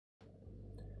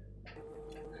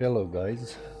Hello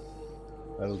guys,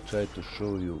 I will try to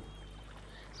show you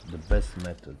the best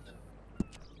method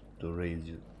to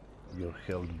raise your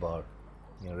health bar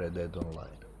in Red Dead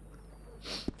Online.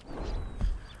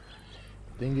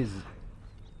 Thing is,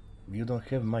 you don't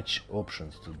have much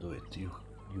options to do it. You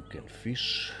can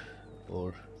fish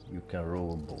or you can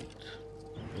row a boat.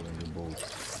 Rowing a boat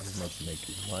is not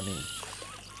making money,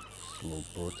 slow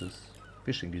process.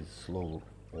 Fishing is slow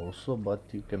also, but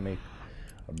you can make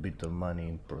a bit of money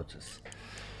in process.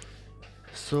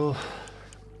 So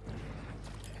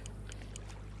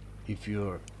if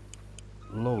you're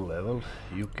low level,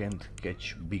 you can't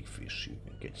catch big fish. You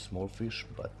can catch small fish,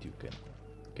 but you can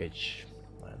catch,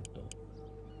 I don't know,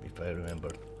 if I remember,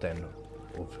 10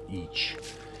 of each.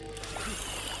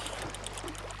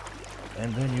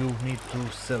 And then you need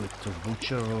to sell it to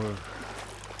butcher or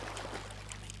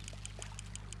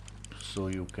so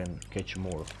you can catch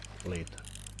more later.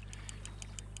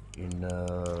 In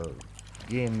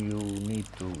game you need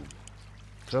to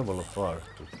travel far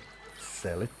to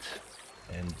sell it,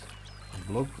 and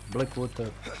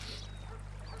Blackwater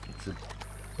it's a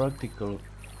practical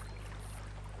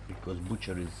because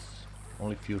butcher is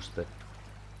only few steps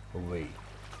away.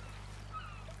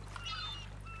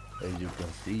 As you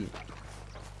can see,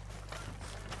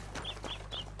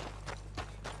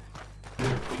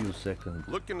 few seconds.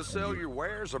 Looking to sell your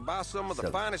wares or buy some of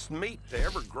the finest meat to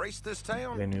ever grace this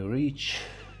town? When you reach,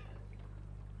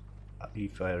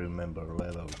 if I remember,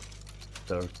 level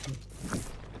 30,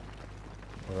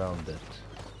 around that,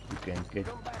 you can get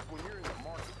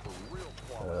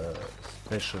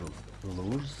special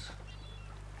lures,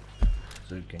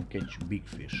 so you can catch big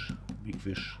fish. Big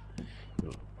fish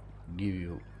will give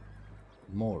you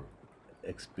more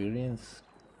experience,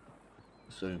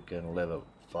 so you can level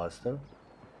faster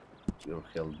your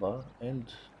health bar, and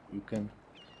you can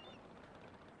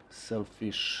sell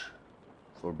fish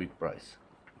for big price.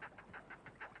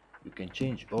 You can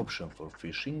change option for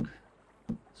fishing,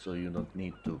 so you don't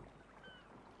need to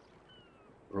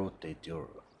rotate your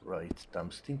right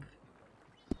thumbstick.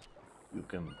 You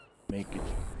can make it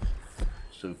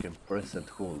so you can press and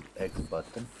hold X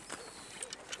button.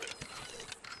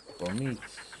 For me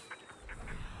it's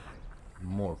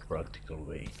more practical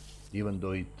way, even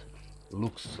though it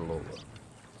looks slower,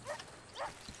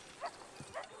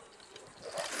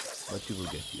 but you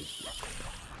will get used to it.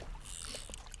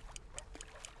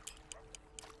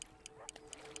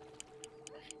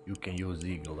 You can use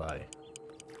eagle eye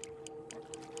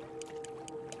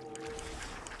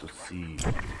to see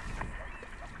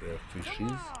where fish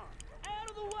is,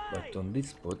 but on this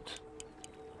spot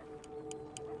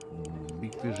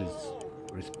big fish is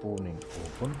respawning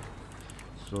often,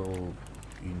 so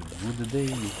in good day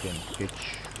you can catch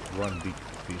one big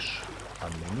fish a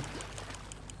minute.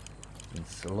 In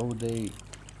slow day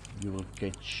you will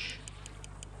catch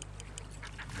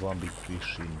one big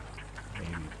fish in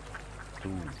maybe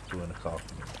 2.5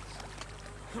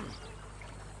 minutes.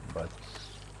 But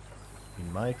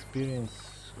in my experience,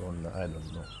 on I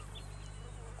don't know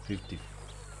 50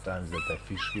 times that I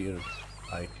fish here,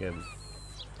 I have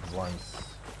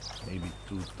once, maybe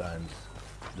 2 times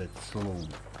that slow.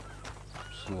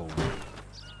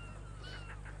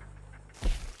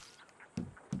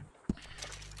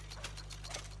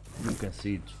 You can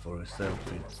see it for yourself.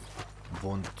 It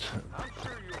won't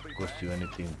cost you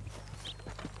anything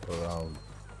around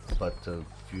but a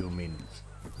few minutes,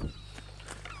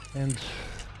 and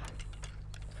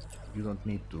you don't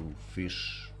need to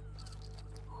fish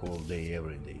whole day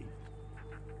every day.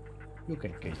 You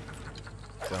can catch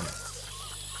some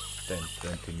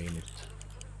 10-20 minutes.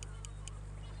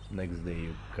 Next day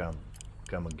you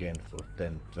come again for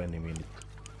 10-20 minutes,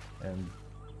 and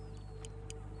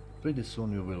pretty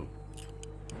soon you will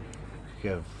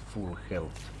have full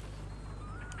health.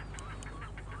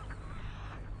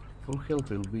 Full health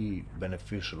will be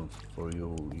beneficial for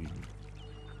you in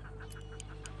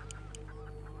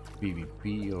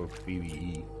PvP or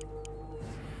PvE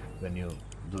when you're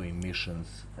doing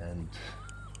missions and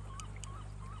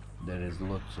there is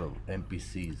lots of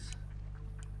NPCs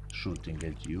shooting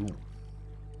at you.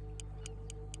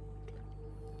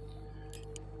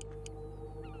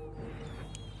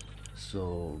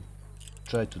 So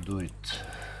try to do it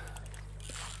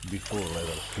before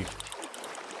level 50.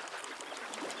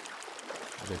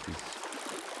 That is,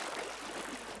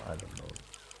 I don't know,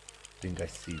 I think I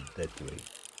see it that way.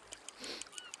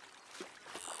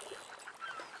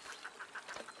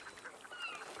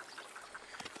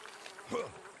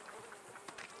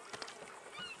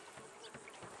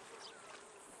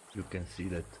 You can see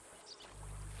that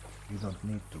you don't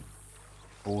need to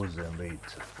pause and wait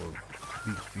for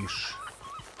big fish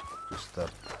to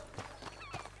start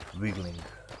wiggling,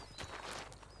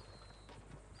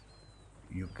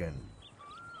 you can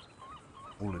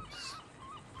pull it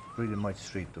pretty much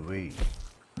straight away.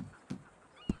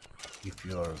 If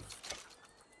you are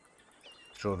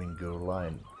throwing your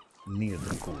line near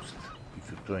the coast, if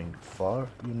you're throwing far,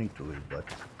 you need to wait, but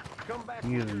Come back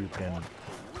here with you your can mark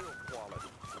for real quality.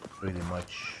 pretty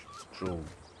much throw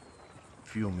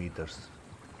few meters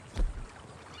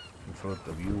in front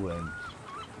of you and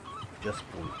just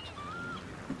pull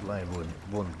it. Line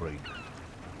won't break.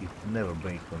 It never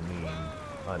break on me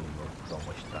in I don't know how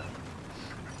much time.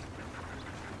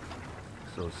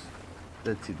 So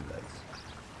that's it, guys.